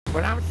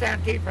When I'm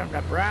Santee from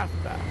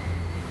Nebraska.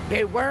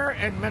 They were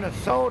in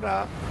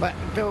Minnesota, but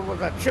there was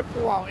a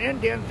Chippewa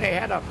Indians. They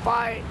had a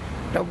fight.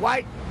 The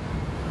white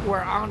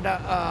were on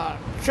the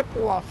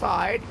Chippewa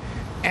side,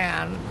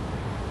 and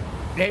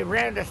they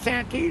ran the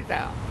Santees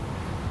out.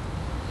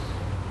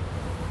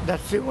 The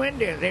Sioux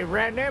Indians, they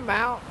ran them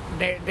out.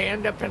 They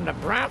end up in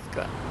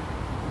Nebraska.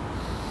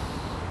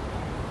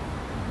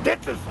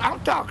 I'm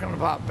talking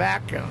about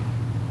back in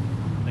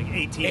like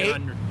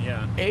 1800,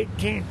 yeah,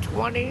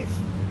 1820s.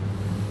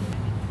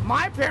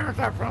 My parents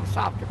are from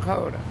South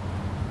Dakota.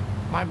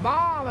 My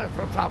mom is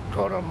from South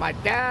Dakota. My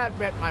dad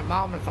met my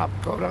mom in South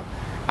Dakota.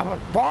 I was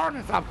born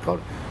in South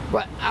Dakota,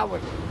 but I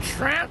was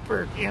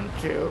transferred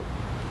into,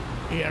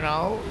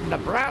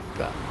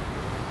 Nebraska.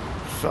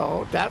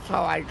 So that's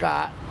how I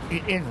got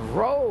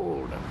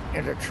enrolled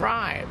in the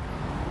tribe,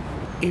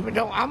 even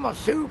though I'm a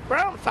Sioux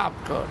from South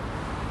Dakota.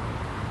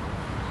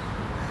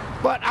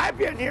 But I've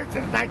been here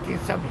since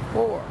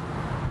 1974.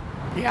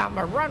 Yeah, I'm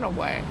a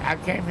runaway. I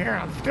came here.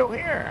 I'm still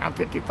here. I'm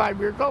 55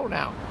 years old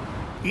now.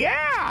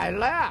 Yeah, I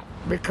left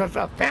because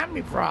of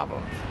family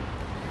problems.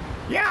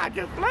 Yeah, I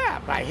just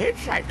left. I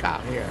hitchhiked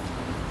out here.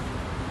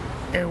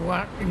 And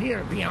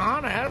to be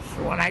honest,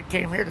 when I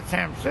came here to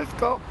San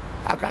Francisco,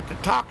 I got to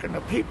talking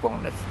to people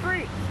on the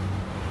street.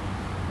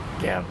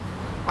 Then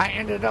I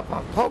ended up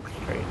on Polk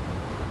Street.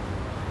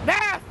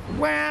 That's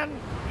when,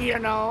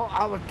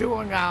 I was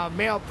doing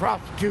male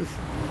prostitution.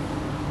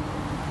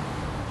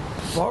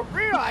 For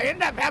real, I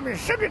ended up having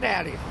sugar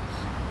daddies.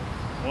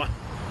 What?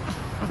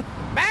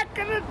 Back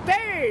in the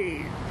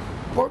day,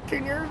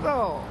 14 years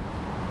old.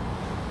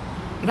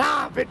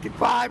 Now I'm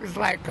 55. It's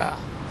like,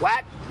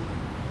 what?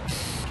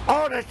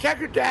 Oh, the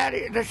sugar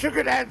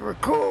daddies were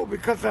cool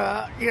because,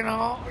 I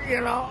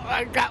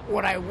got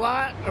what I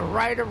want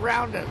right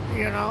around the,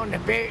 in the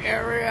Bay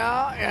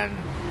Area, and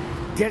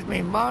gives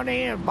me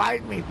money and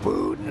buys me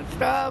food and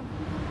stuff.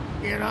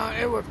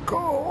 It was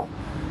cool.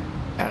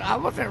 And I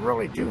wasn't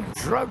really doing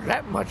drugs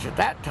that much at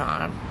that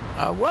time.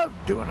 I was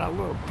doing a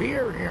little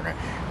beer here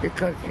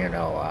because,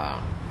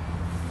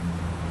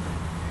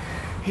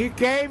 he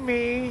gave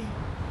me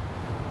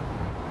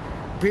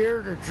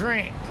beer to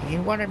drink. He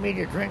wanted me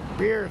to drink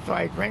beer, so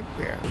I drank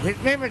beer. His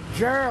name is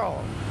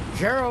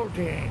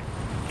Geraldine.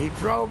 He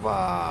drove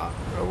a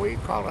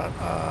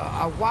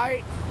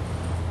white,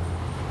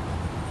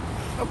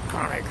 some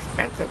kind of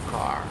expensive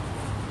car.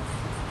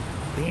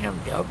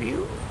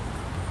 BMW?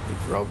 He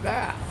drove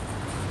that.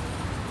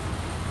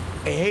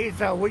 He's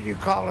how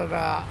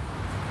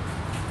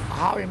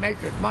he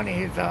makes his money,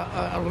 he's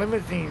a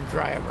limousine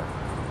driver.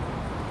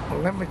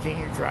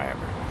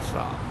 So,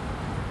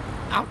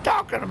 I'm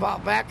talking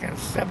about back in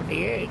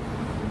 78.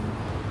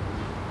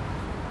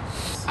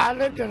 I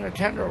lived in the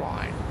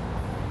Tenderloin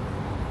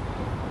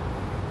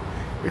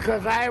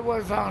because I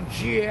was on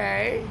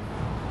GA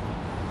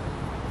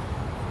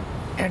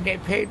and they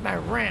paid my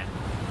rent.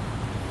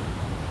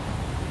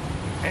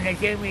 And they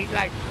gave me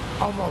like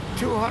almost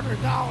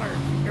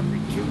 $200 every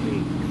 2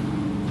 weeks.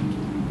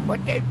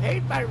 But they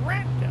paid my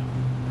rent though.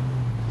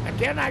 And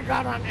then I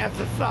got on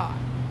SSI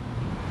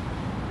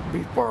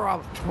before I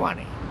was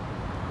 20.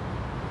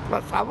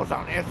 Plus I was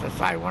on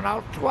SSI when I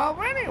was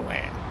 12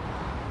 anyway.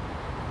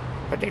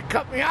 But they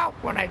cut me off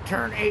when I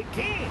turned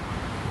 18.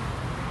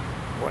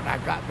 When I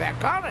got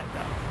back on it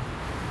though.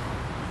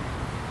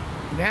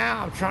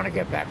 Now I'm trying to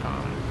get back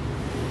on it.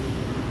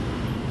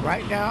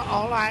 Right now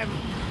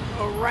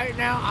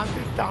I'm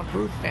just on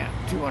food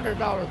stamps, $200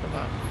 a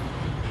month.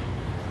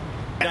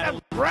 In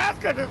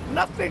Nebraska, there's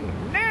nothing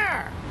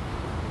there.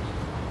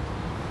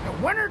 The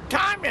winter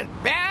time is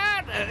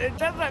bad. It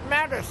doesn't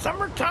matter.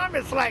 Summertime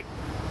is like,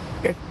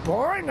 it's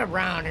boring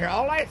around here.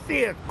 All I see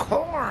is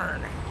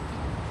corn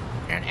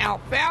and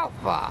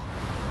alfalfa.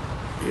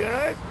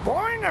 It's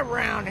boring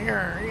around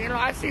here.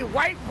 I see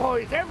white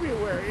boys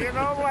everywhere.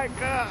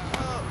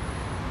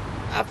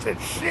 I said,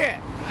 shit,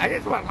 I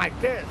just went like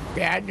this.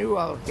 Yeah, I knew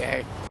I was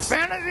gay.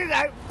 Fantasies,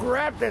 I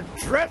grabbed the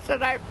dress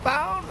that I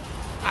found,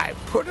 I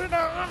put it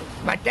on.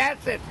 My dad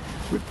said,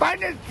 we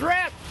find this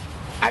dress.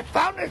 I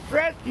found this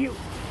dress,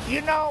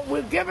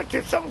 we'll give it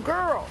to some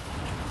girl.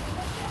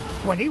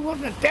 When he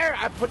wasn't there,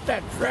 I put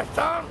that dress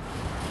on.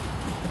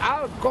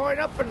 I was going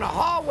up in the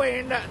hallway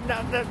in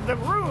the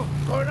room,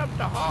 going up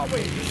the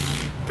hallway,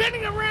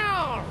 spinning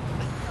around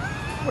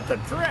with the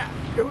dress.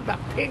 It was a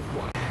pink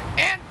one.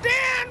 And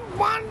then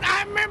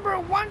I remember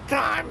one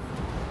time,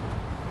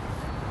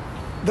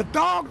 the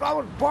dogs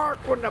always bark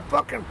when the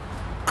fucking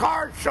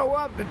cars show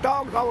up. The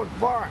dogs always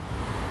bark.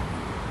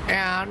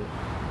 And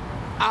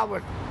I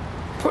was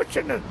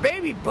pushing this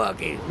baby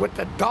buggy with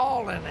the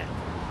doll in it.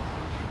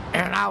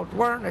 And I was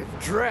wearing this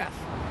dress.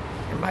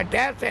 And my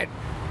dad said,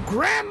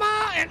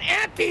 Grandma and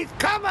Auntie's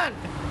coming.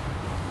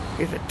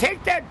 He said,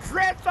 take that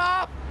dress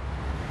off,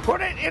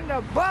 put it in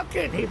the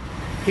bucket. He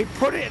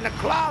put it in the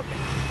closet.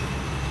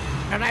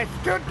 And I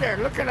stood there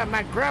looking at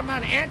my grandma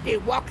and auntie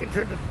walking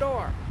through the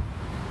door.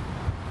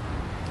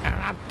 And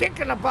I'm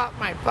thinking about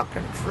my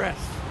fucking dress.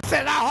 I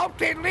said, I hope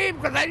they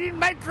leave because I need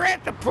my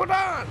dress to put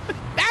on.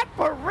 That's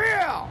for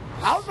real.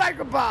 I was like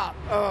about,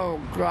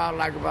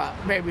 like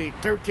about maybe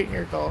 13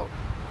 years old.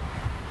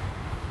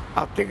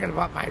 I was thinking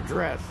about my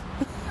dress.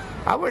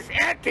 I wish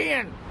Auntie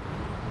and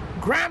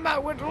Grandma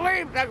would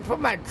leave. I could put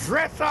my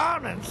dress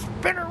on and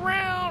spin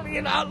around.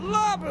 You know, I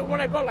love it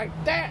when I go like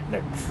that and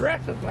the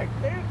dress is like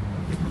this.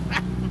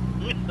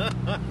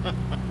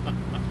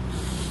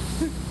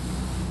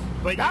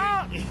 But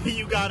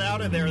you got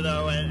out of there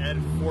though at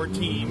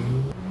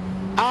 14.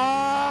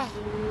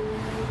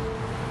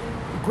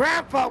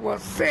 Grandpa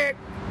was sick,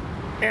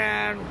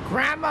 and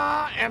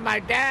Grandma and my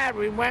dad,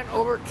 we went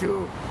over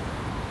to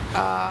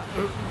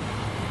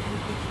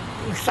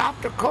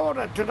South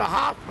Dakota to the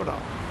hospital.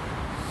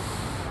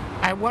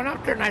 I went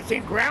up there and I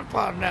seen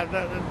Grandpa, and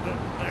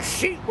the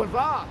sheet was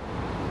off.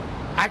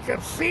 I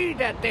could see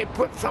that they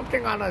put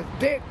something on his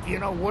dick, you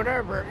know,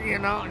 whatever, you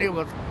know, and it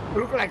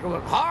looked like it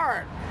was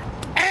hard.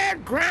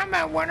 And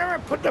Grandma went over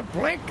and put the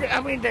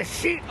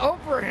sheet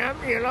over him,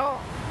 you know,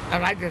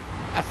 and I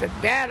said,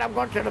 Dad, I'm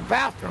going to the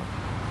bathroom.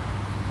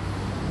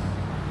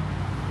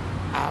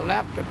 I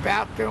left the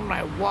bathroom and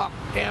I walked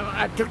down.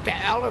 I took the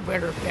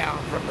elevator down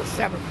from the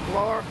 7th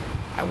floor.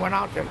 I went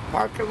out to the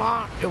parking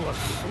lot. It was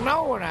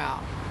snowing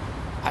out.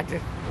 I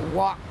just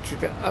walked to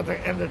the other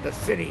end of the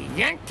city,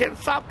 Yankton,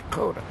 South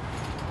Dakota.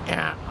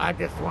 And I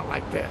just went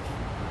like this.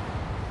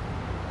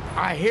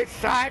 I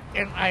hitchhiked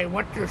and I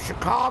went to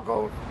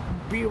Chicago to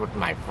be with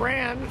my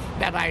friends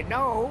that I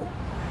know.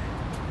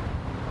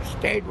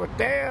 Stayed with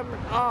them.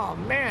 Oh,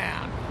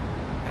 man.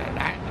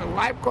 And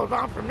life goes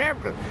on from there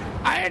because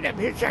I ended up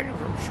hitchhiking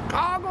from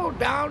Chicago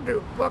down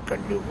to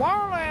fucking New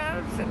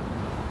Orleans and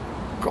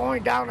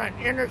going down on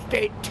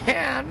Interstate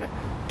 10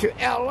 to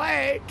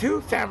LA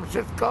to San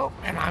Francisco,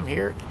 and I'm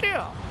here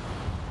still.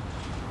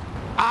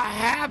 I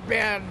have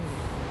been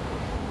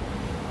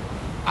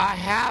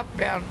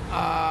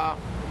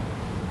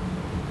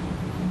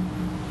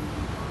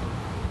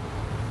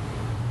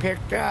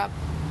picked up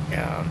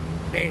and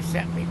they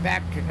sent me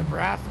back to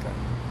Nebraska.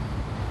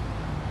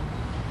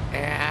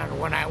 And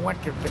when I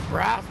went to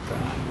Nebraska,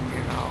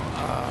 you know,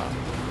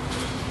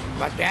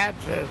 my dad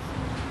says,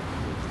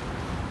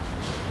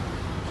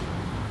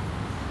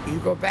 you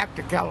go back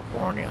to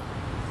California.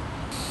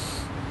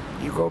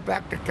 You go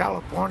back to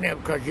California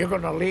because you're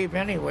going to leave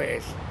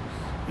anyways.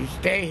 You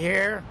stay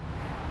here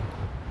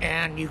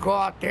and you go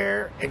out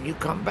there and you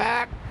come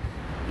back.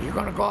 You're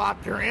going to go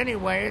out there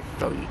anyways,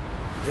 so you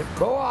just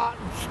go out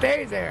and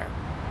stay there.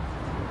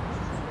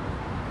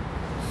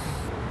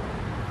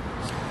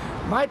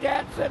 My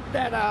dad said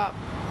that,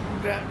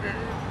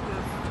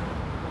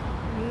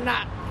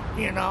 not,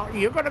 you know,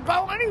 you're going to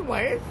go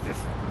anyways.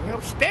 Just, you know,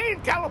 stay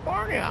in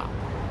California.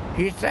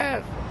 He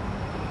says,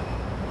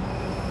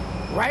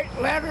 write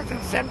letters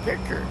and send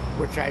pictures,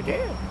 which I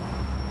did.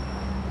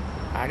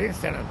 I didn't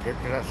send him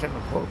pictures, I sent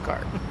him a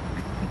postcard.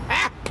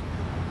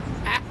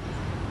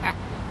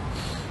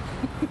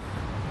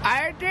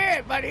 I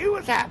did, but he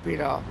was happy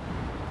though.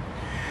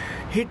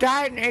 He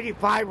died in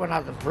 '85 when I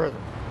was in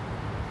prison.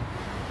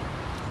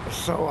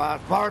 So as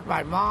far as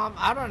my mom,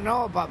 I don't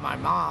know about my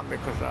mom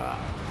because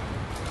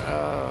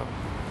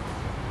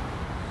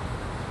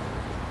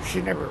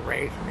she never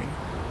raised me.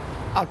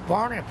 I was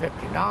born in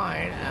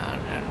 '59,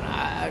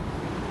 and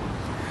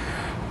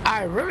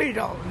I really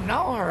don't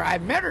know her. I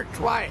met her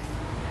twice.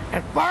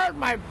 As far as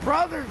my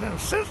brothers and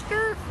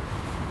sisters,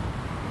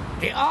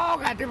 they all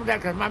got different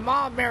because my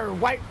mom married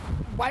white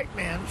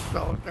men,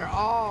 so they're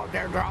all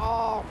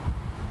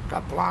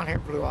got blonde hair,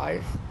 blue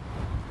eyes.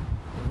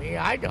 Me,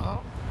 I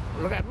don't.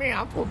 Look at me,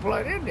 I'm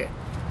full-blood Indian.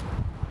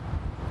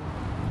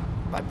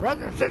 My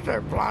brother and sister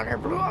are blonde hair,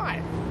 blue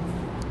eyes.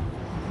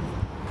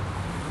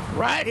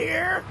 Right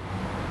here,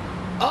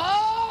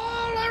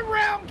 all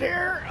around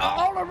here,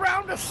 all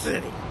around the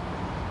city.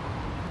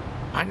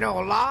 I know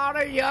a lot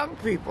of young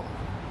people,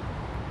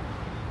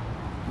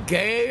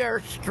 gay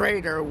or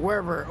straight or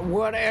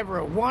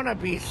whatever, want to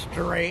be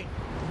straight,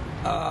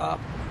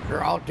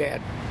 they're all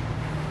dead.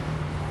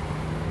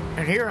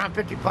 And here I'm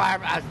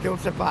 55, I still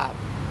survive.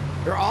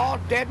 They're all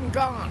dead and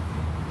gone.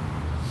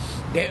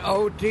 They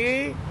OD,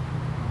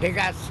 they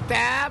got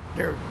stabbed,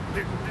 they're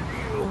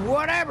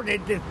whatever, they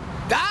just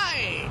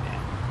died.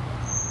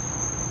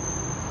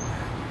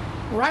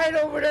 Right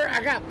over there,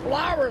 I got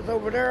flowers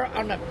over there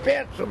on the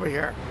fence over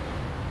here.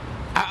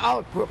 I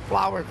always put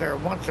flowers there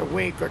once a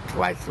week or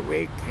twice a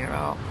week, you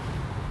know.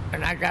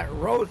 And I got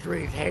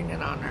rosaries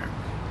hanging on there.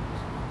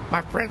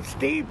 My friend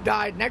Steve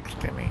died next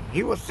to me.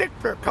 He was sick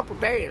for a couple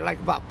days, like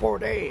about 4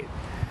 days.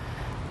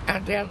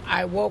 And then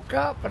I woke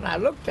up and I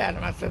looked at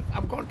him. I said,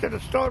 I'm going to the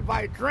store to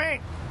buy a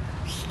drink.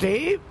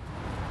 Steve?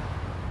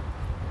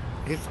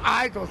 His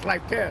eyes was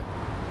like this.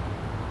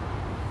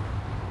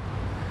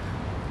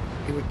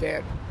 He was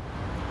dead.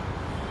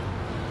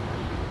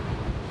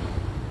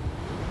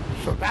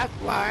 So that's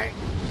why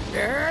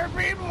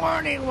every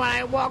morning when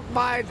I walk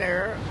by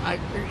there,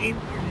 it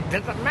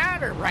doesn't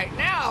matter. Right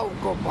now, I'll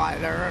go by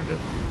there and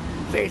just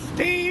say,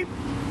 Steve,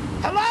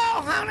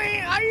 hello, honey,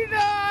 how you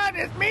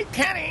doing? It's me,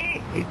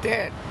 Kenny. He's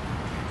dead.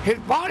 His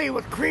body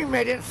was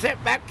cremated and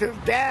sent back to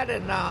his dad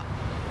in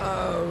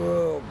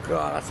Oh,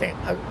 God, I think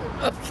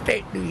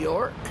upstate New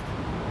York.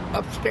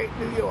 Upstate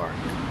New York.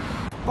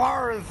 As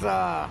far as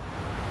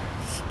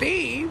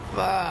Steve,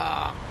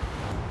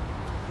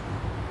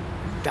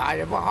 died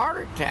of a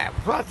heart attack.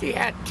 Plus, he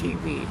had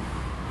TB.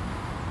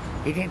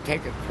 He didn't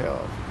take his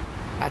pills.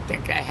 I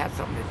think that had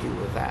something to do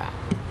with that.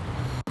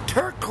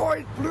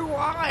 Turquoise blue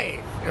eyes.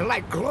 They're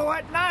like glow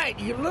at night.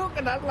 You look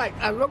and I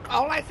look,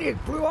 all I see is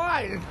blue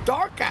eyes. It's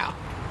dark out.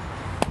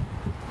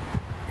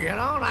 You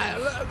know, and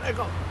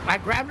I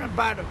grabbed him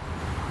by the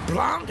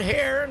blonde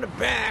hair in the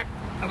back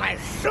and I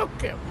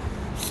shook him.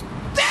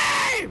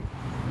 Steve!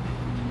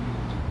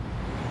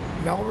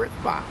 No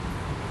response.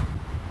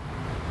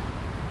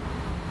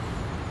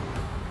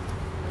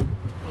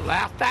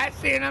 Last I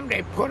seen him,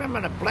 they put him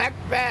in a black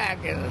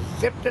bag and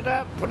zipped it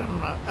up, put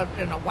him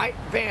in a white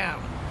van,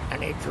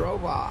 and they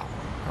drove off.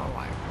 I'm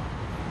like,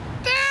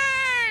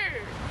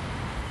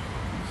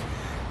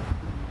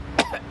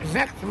 dang!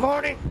 Next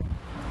morning,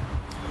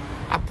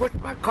 I pushed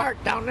my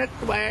cart down this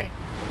way.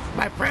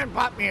 My friend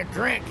bought me a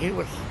drink. He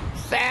was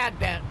sad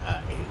that,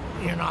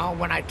 you know,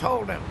 when I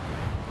told him.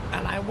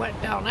 And I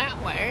went down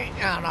that way,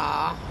 and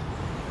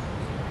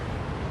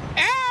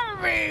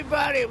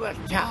everybody was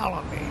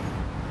telling me,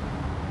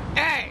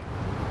 hey,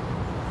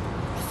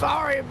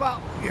 sorry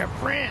about your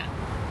friend.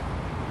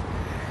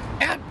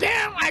 And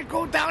then I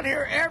go down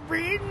here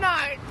every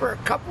night for a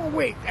couple of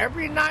weeks.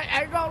 Every night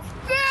I go,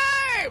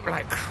 Steve! And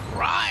I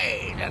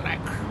cried and I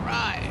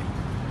cried.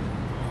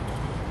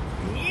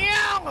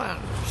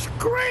 Yelling,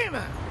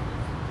 screaming.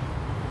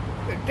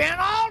 And then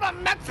all the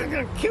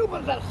Mexican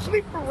Cubans that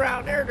sleep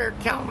around there, they're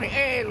telling me,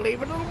 hey,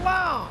 leave it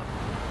alone.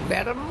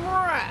 Let him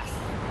rest.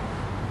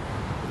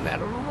 Let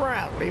him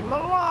rest. Leave him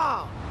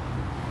alone.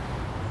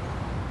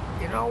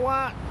 You know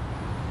what?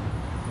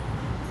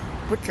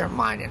 Put your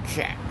mind in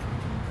check.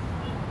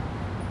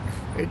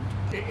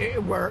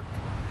 It worked.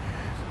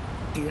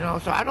 You know,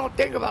 so I don't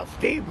think about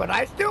Steve, but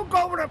I still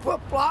go over and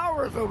put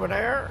flowers over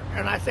there.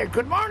 And I say,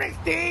 good morning,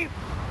 Steve.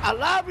 I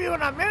love you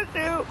and I miss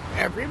you.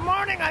 Every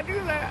morning I do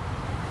that.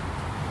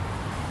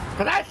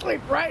 Because I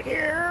sleep right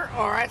here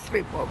or I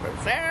sleep over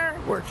there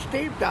where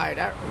Steve died.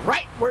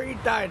 Right where he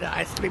died,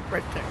 I sleep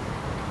right there.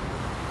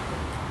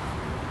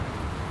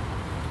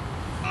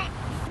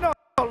 You know,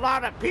 a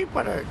lot of people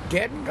are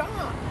dead and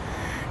gone.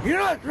 You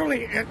know what's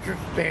really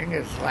interesting?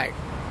 It's like,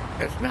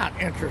 it's not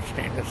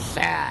interesting, it's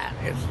sad.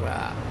 It's,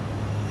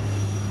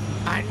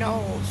 I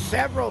know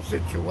several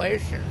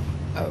situations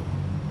of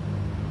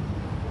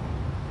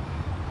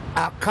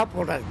a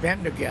couple that's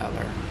been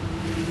together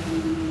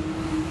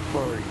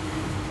for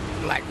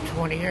like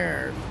 20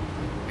 years,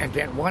 and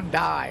then one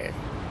dies,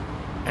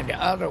 and the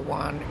other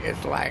one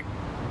is like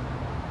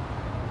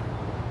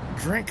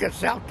drink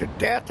itself to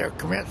death or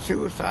commit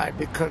suicide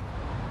because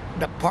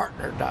the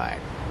partner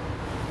died.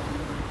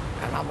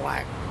 And I'm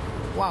like,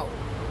 whoa.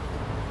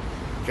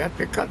 Just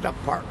because the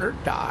partner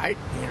died,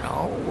 you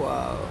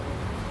know,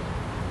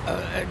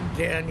 and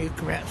then you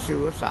commit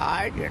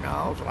suicide, you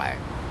know, it's like,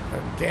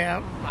 and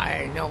then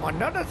I know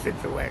another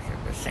situation,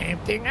 the same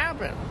thing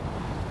happened.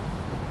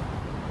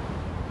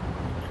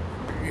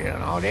 You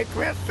know, they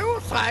commit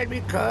suicide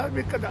because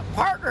the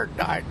partner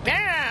died.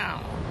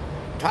 Damn!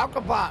 Talk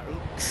about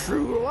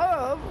true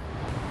love.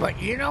 But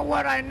you know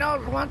what I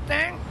know is one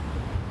thing?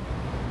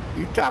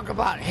 You talk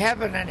about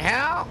heaven and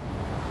hell.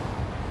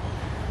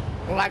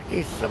 Like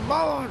these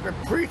Samoans are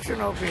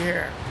preaching over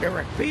here. They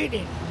were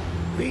feeding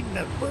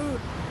us food.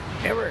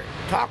 They were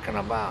talking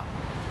about,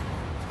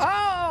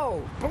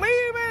 oh,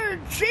 believe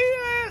in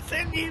Jesus,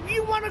 and if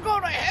you want to go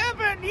to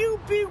heaven, you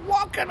be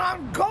walking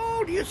on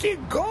gold. You see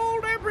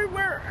gold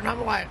everywhere. And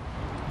I'm like,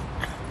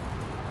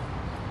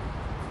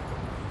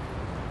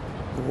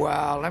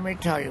 well, let me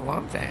tell you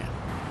one thing.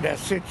 The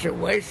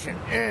situation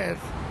is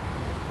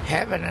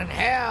heaven and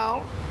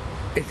hell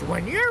is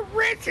when you're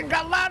rich and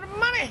got a lot of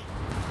money.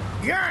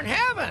 You're in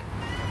heaven.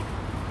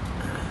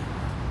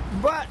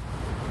 But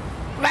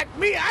like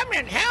me, I'm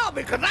in hell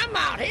because I'm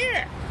out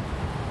here.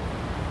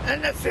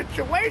 And the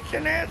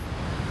situation is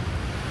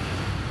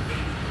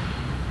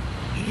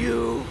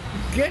you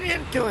get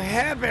into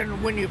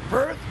heaven when you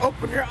first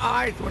open your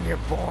eyes when you're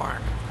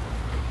born.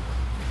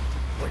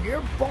 When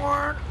you're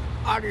born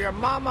out of your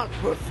mama's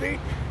pussy,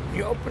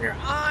 you open your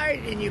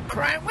eyes and you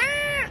cry,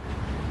 well,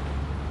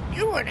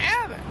 you in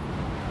heaven.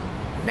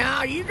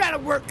 Now you got to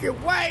work your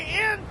way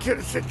into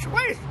the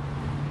situation.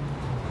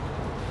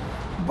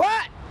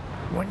 But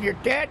when you're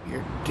dead,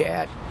 you're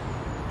dead.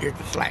 You're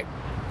just like,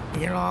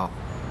 you know,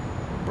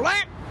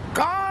 black,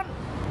 gone.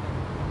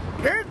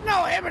 There's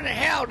no heaven and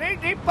hell.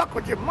 They fuck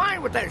with your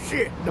mind with that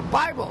shit. The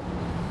Bible.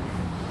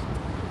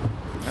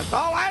 That's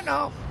all I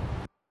know.